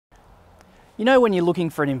You know, when you're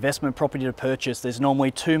looking for an investment property to purchase, there's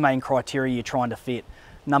normally two main criteria you're trying to fit.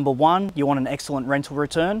 Number one, you want an excellent rental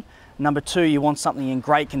return. Number two, you want something in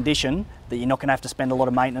great condition that you're not going to have to spend a lot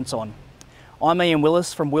of maintenance on. I'm Ian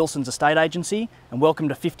Willis from Wilson's Estate Agency, and welcome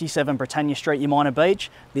to 57 Britannia Street, Umina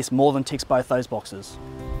Beach. This more than ticks both those boxes.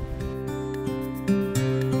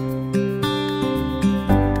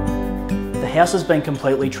 The house has been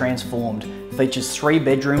completely transformed. Features 3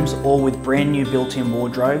 bedrooms, all with brand new built-in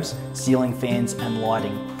wardrobes, ceiling fans and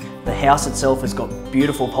lighting. The house itself has got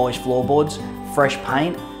beautiful polished floorboards, fresh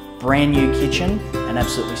paint, brand new kitchen and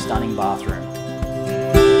absolutely stunning bathroom.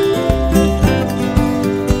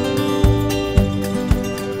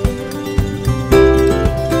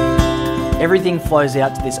 Everything flows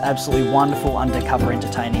out to this absolutely wonderful undercover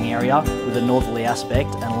entertaining area with a northerly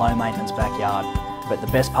aspect and low maintenance backyard. But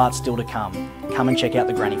the best part's still to come. Come and check out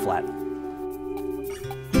the granny flat.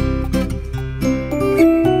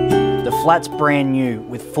 The flat's brand new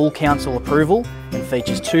with full council approval and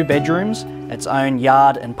features 2 bedrooms, its own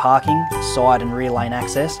yard and parking, side and rear lane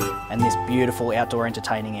access, and this beautiful outdoor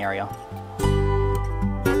entertaining area.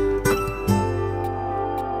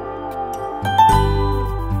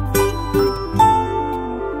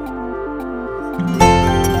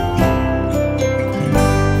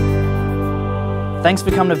 Thanks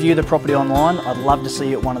for coming to view the property online. I'd love to see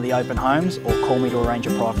you at one of the open homes or call me to arrange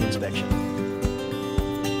a private inspection.